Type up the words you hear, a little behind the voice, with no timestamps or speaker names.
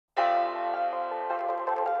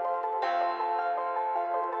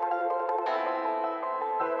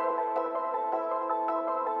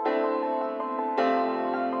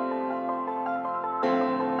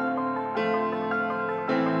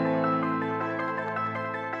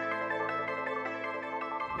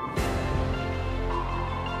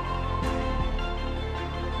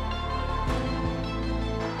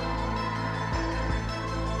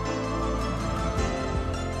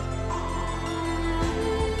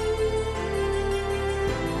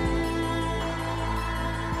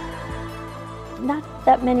not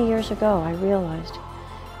that many years ago, I realized,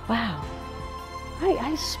 wow,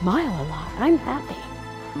 I smile a lot. I'm happy.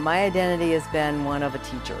 My identity has been one of a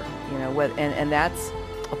teacher, you know, and that's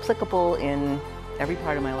applicable in every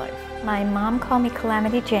part of my life. My mom called me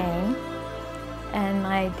Calamity Jane, and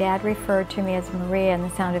my dad referred to me as Maria in The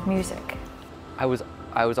Sound of Music. I was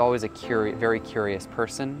always a very curious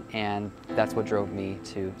person, and that's what drove me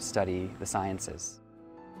to study the sciences.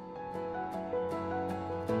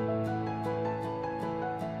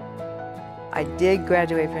 I did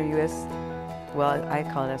graduate from well, I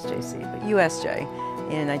call it SJC, but USJ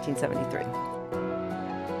in 1973.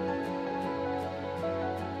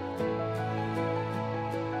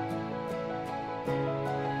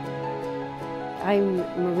 I'm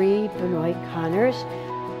Marie Benoit Connors.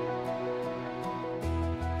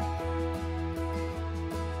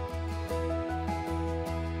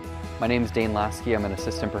 My name is Dane Lasky. I'm an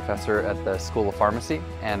assistant professor at the School of Pharmacy,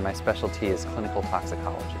 and my specialty is clinical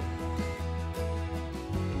toxicology.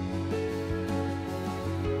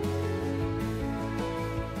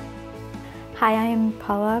 Hi, I'm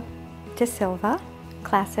Paula De Silva,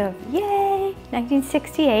 class of, yay,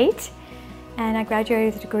 1968, and I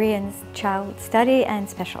graduated with a degree in child study and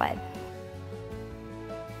special ed.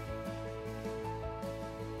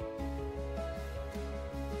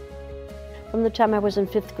 From the time I was in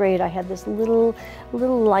 5th grade, I had this little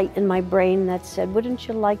light in my brain that said, wouldn't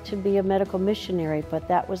you like to be a medical missionary? But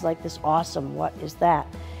that was like this awesome, what is that?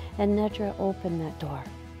 And Nedra opened that door.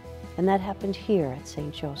 And that happened here at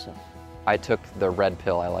St. Joseph. I took the red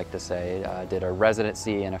pill, I like to say, did a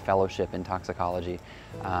residency and a fellowship in toxicology,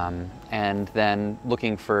 and then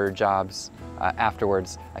looking for jobs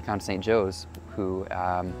afterwards, I found St. Joe's, who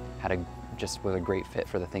just was a great fit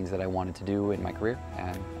for the things that I wanted to do in my career,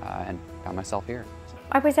 and found myself here.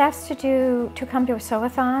 I was asked to come to a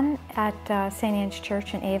sew-a-thon at St. Anne's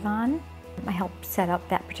Church in Avon. I helped set up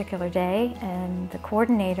that particular day, and the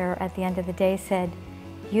coordinator at the end of the day said,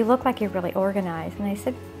 "You look like you're really organized." And I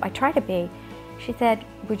said, "I try to be." She said,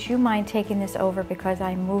 "Would you mind taking this over because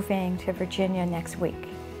I'm moving to Virginia next week?"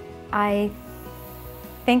 I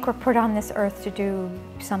think we're put on this earth to do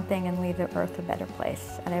something and leave the earth a better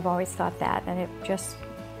place. And I've always thought that. And it just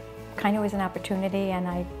kind of was an opportunity, and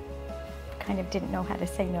I kind of didn't know how to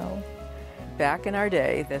say no. Back in our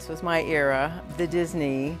day, this was my era, the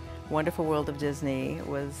Disney, Wonderful World of Disney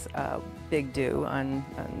was a big do on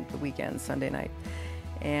the weekends, Sunday night.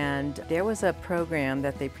 And there was a program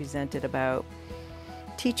that they presented about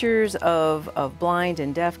teachers of blind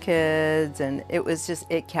and deaf kids, and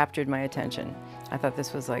it captured my attention. I thought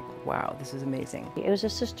this was like, wow, this is amazing. It was a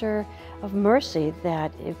sister of mercy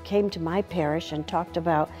that came to my parish and talked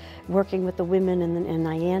about working with the women in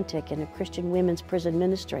Niantic in a Christian women's prison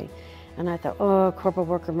ministry. And I thought, oh, corporal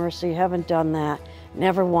worker mercy, haven't done that,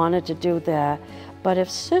 never wanted to do that. But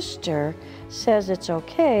if Sister says it's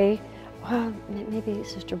okay, well, maybe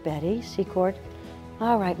Sister Betty Secord,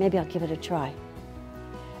 all right, maybe I'll give it a try.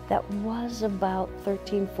 That was about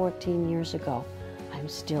 13, 14 years ago. I'm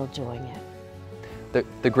still doing it.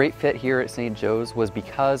 The great fit here at St. Joe's was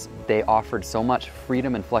because they offered so much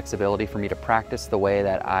freedom and flexibility for me to practice the way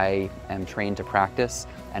that I am trained to practice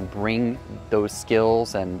and bring those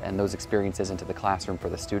skills and those experiences into the classroom for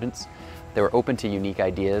the students. They were open to unique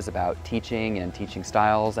ideas about teaching and teaching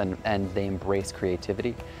styles, and they embrace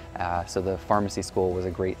creativity. So the pharmacy school was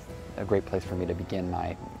a great place for me to begin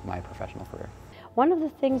my professional career. One of the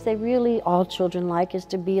things all children like is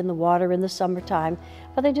to be in the water in the summertime,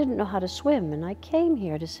 but they didn't know how to swim. And I came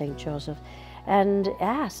here to St. Joseph and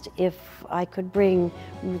asked if I could bring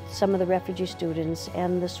some of the refugee students,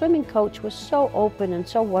 and the swimming coach was so open and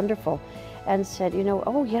so wonderful and said, you know,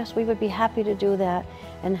 oh yes, we would be happy to do that,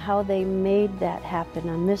 and how they made that happen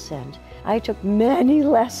on this end. I took many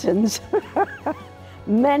lessons,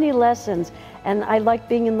 many lessons. And I like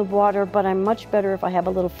being in the water, but I'm much better if I have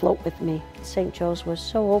a little float with me. St. Joe's was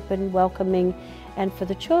so open, welcoming, and for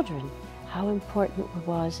the children, how important it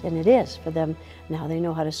was, and it is for them. Now they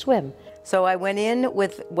know how to swim. So I went in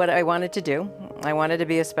with what I wanted to do. I wanted to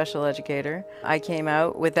be a special educator. I came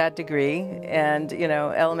out with that degree and, you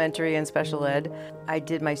know, elementary and special ed. I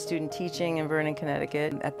did my student teaching in Vernon,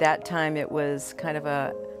 Connecticut. At that time, it was kind of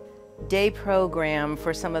a day program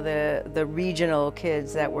for some of the regional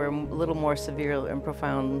kids that were a little more severe and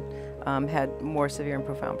profound, had more severe and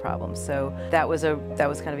profound problems. So that was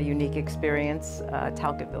kind of a unique experience.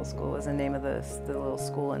 Talcottville School was the name of the little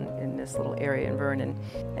school in this little area in Vernon.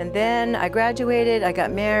 And then I graduated, I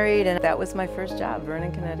got married, and that was my first job,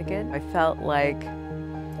 Vernon, Connecticut. I felt like,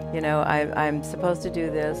 you know, I'm supposed to do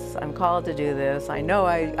this, I'm called to do this, I know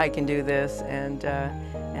I can do this, and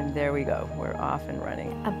there we go, we're off and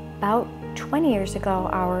running. About 20 years ago,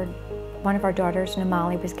 one of our daughters,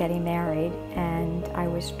 Miceli, was getting married, and I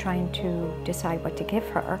was trying to decide what to give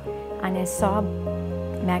her. And I saw a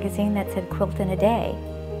magazine that said Quilt in a Day.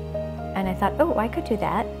 And I thought, oh, I could do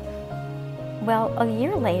that. Well, a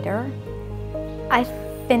year later, I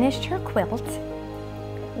finished her quilt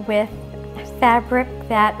with fabric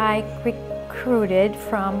that I recruited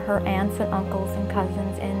from her aunts and uncles and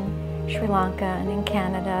cousins in Sri Lanka and in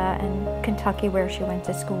Canada and Kentucky, where she went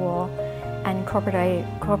to school, and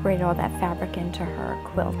incorporated all that fabric into her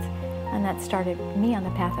quilt. And that started me on the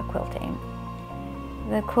path of quilting.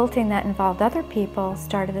 The quilting that involved other people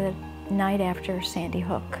started the night after Sandy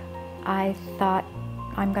Hook. I thought,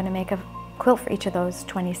 I'm going to make a quilt for each of those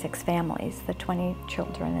 26 families, the 20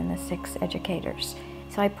 children and the 6 educators.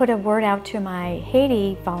 So I put a word out to my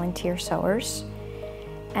Haiti volunteer sewers,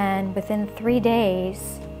 and within 3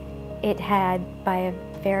 days, it had, by a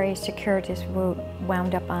very circuitous route,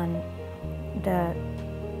 wound up on the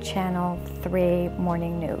Channel 3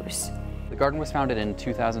 morning news. The garden was founded in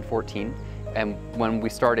 2014, and when we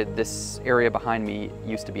started, this area behind me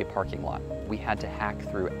used to be a parking lot. We had to hack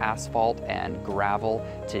through asphalt and gravel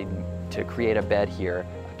to create a bed here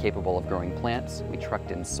capable of growing plants. We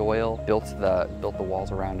trucked in soil, built the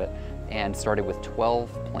walls around it, and started with 12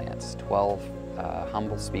 plants, 12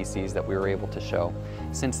 humble species that we were able to show.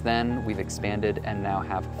 Since then, we've expanded and now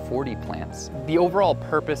have 40 plants. The overall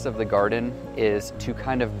purpose of the garden is to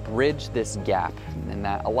kind of bridge this gap, in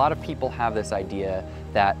that a lot of people have this idea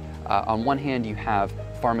that on one hand you have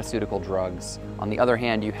pharmaceutical drugs, on the other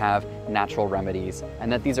hand you have natural remedies,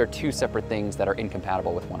 and that these are two separate things that are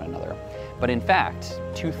incompatible with one another. But in fact,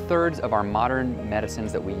 2/3 of our modern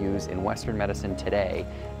medicines that we use in Western medicine today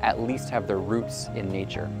at least have their roots in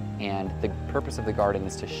nature. And the purpose of the garden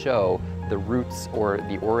is to show the roots or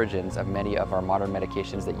the origins of many of our modern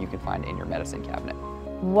medications that you can find in your medicine cabinet.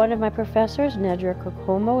 One of my professors, Nedra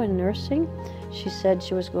Kokomo in nursing, she said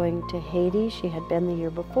she was going to Haiti. She had been the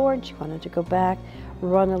year before and she wanted to go back,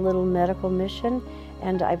 run a little medical mission,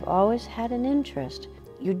 and I've always had an interest.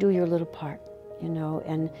 You do your little part, you know,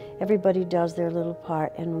 and everybody does their little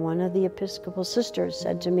part. And one of the Episcopal sisters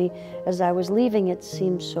said to me as I was leaving, it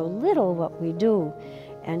seems so little what we do.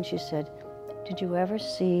 And she said, did you ever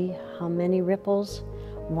see how many ripples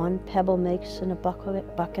one pebble makes in a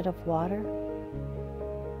bucket of water?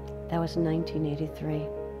 That was 1983,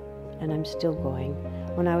 and I'm still going.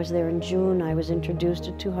 When I was there in June, I was introduced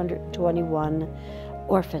to 221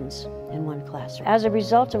 orphans in one classroom. As a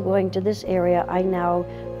result of going to this area, I now,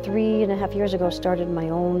 3.5 years ago, started my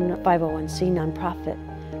own 501c nonprofit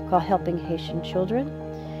called Helping Haitian Children.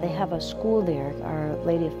 They have a school there, Our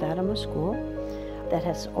Lady of Fatima School, that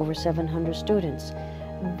has over 700 students.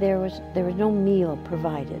 There was no meal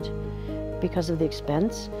provided because of the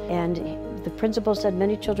expense, and the principal said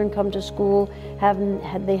many children come to school,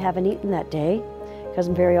 they haven't eaten that day, because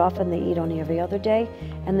very often they eat only every other day,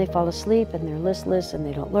 and they fall asleep and they're listless and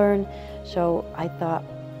they don't learn. So I thought,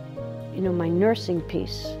 you know, my nursing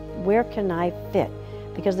piece, where can I fit?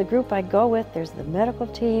 Because the group I go with, there's the medical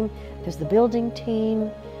team, there's the building team,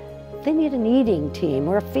 they need an eating team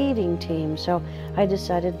or a feeding team. So I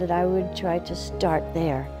decided that I would try to start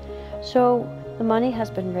there. So the money has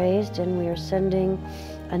been raised and we are sending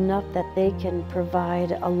enough that they can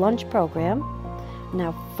provide a lunch program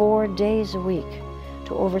now 4 days a week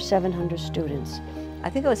to over 700 students. I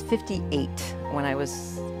think I was 58 when I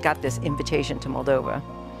got this invitation to Moldova.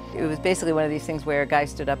 It was basically one of these things where a guy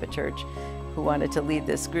stood up at church who wanted to lead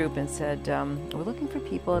this group and said, we're looking for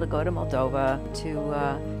people to go to Moldova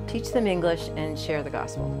to teach them English and share the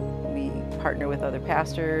gospel. We partner with other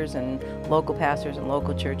pastors and local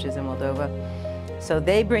churches in Moldova. So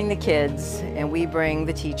they bring the kids and we bring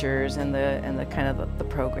the teachers and the kind of the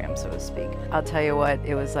program, so to speak. I'll tell you what,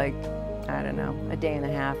 it was like, I don't know, a day and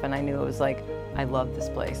a half, and I knew it was like, I love this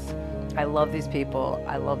place. I love these people.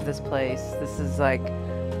 I love this place. This is like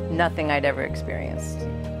nothing I'd ever experienced.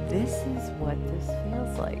 This is what this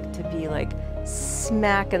feels like, to be like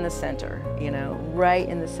smack in the center, you know, right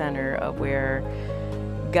in the center of where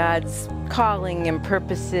God's calling and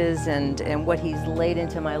purposes and what He's laid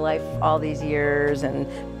into my life all these years and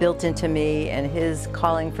built into me, and His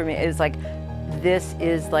calling for me is like, this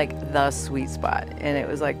is like the sweet spot. And it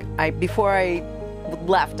was like, before I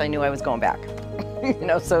left, I knew I was going back. You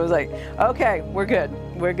know, so it was like, okay, we're good,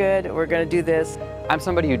 we're gonna do this. I'm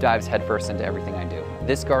somebody who dives headfirst into everything I do.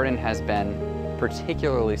 This garden has been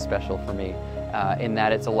particularly special for me in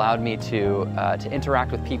that it's allowed me to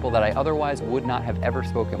interact with people that I otherwise would not have ever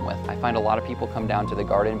spoken with. I find a lot of people come down to the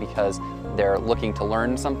garden because They're looking to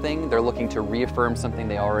learn something, they're looking to reaffirm something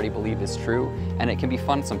they already believe is true, and it can be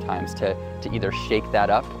fun sometimes to either shake that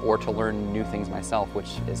up or to learn new things myself,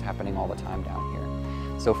 which is happening all the time down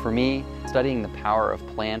here. So for me, studying the power of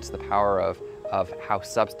plants, the power of how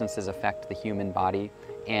substances affect the human body,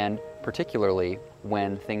 and particularly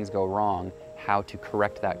when things go wrong, how to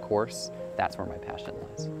correct that course, that's where my passion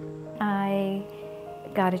lies. I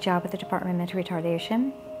got a job at the Department of Mental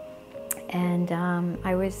Retardation, and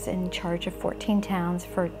I was in charge of 14 towns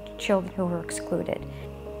for children who were excluded.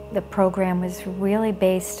 The program was really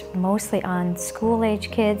based mostly on school-age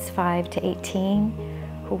kids, 5 to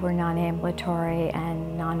 18, who were non-ambulatory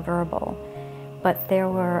and nonverbal. But there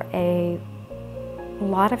were a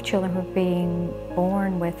lot of children who were being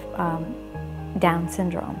born with Down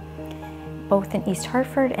syndrome, both in East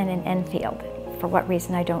Hartford and in Enfield. For what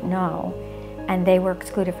reason, I don't know. And they were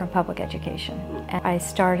excluded from public education. And I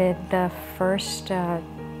started the first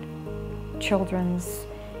children's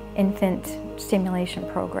infant stimulation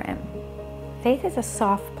program. Faith is a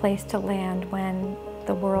soft place to land when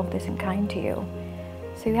the world isn't kind to you.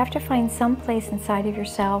 So you have to find some place inside of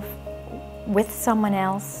yourself with someone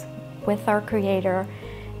else, with our Creator,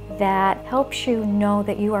 that helps you know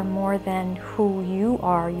that you are more than who you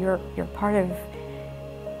are. You're part of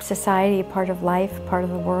society, part of life, part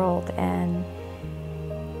of the world, and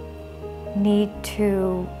need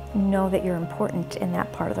to know that you're important in that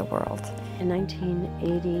part of the world. In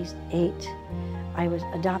 1988, I was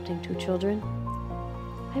adopting 2 children.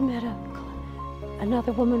 I met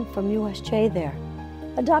another woman from USJ there,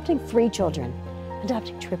 adopting 3 children,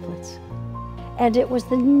 adopting triplets. And it was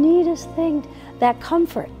the neatest thing, that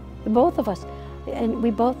comfort, both of us. And we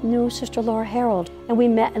both knew Sister Laura Harold, and we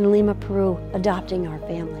met in Lima, Peru, adopting our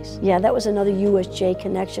families. Yeah, that was another USJ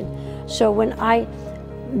connection. So when I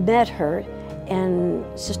met her and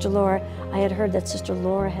Sister Laura, I had heard that Sister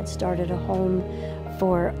Laura had started a home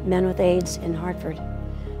for men with AIDS in Hartford.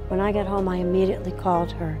 When I got home, I immediately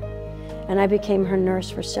called her, and I became her nurse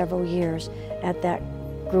for several years at that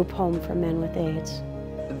group home for men with AIDS.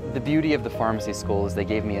 The beauty of the pharmacy school is they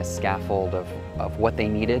gave me a scaffold of what they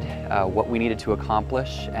needed, what we needed to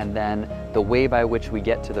accomplish, and then the way by which we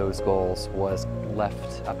get to those goals was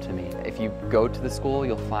left up to me. If you go to the school,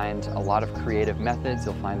 you'll find a lot of creative methods,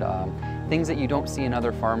 you'll find things that you don't see in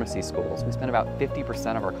other pharmacy schools. We spend about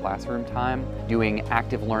 50% of our classroom time doing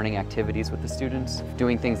active learning activities with the students,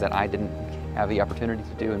 doing things that I didn't have the opportunity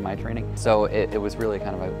to do in my training. So it was really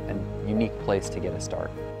kind of a unique place to get a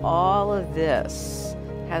start. All of this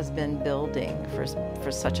has been building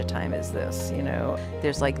for such a time as this, you know.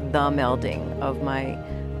 There's like the melding of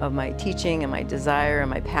my teaching and my desire and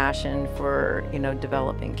my passion for, you know,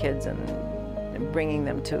 developing kids and bringing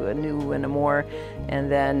them to a new and a more, and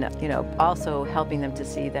then, you know, also helping them to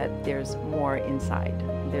see that there's more inside.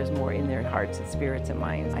 There's more in their hearts and spirits and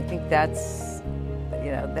minds. I think that's,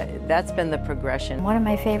 you know, that's been the progression. One of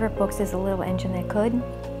my favorite books is A Little Engine That Could.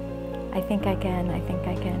 I think I can, I think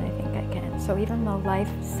I can, I think I can. So even though life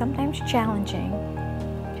is sometimes challenging,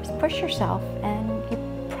 just push yourself and you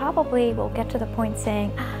probably will get to the point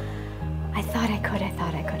saying, I thought I could, I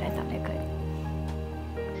thought I could, I thought I could.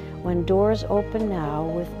 When doors open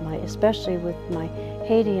now, especially with my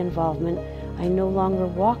Haiti involvement, I no longer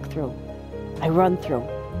walk through, I run through.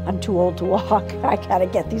 I'm too old to walk. I gotta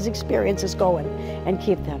get these experiences going and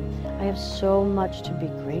keep them. I have so much to be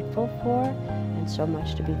grateful for and so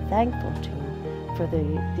much to be thankful to for the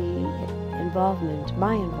involvement,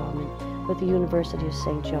 my involvement with the University of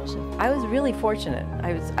St. Joseph. I was really fortunate.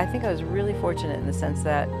 I think I was really fortunate in the sense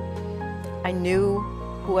that I knew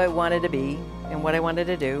who I wanted to be and what I wanted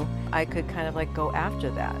to do. I could kind of like go after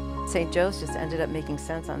that. St. Joe's just ended up making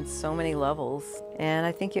sense on so many levels, and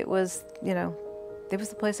I think it was, you know, it was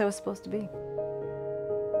the place I was supposed to be.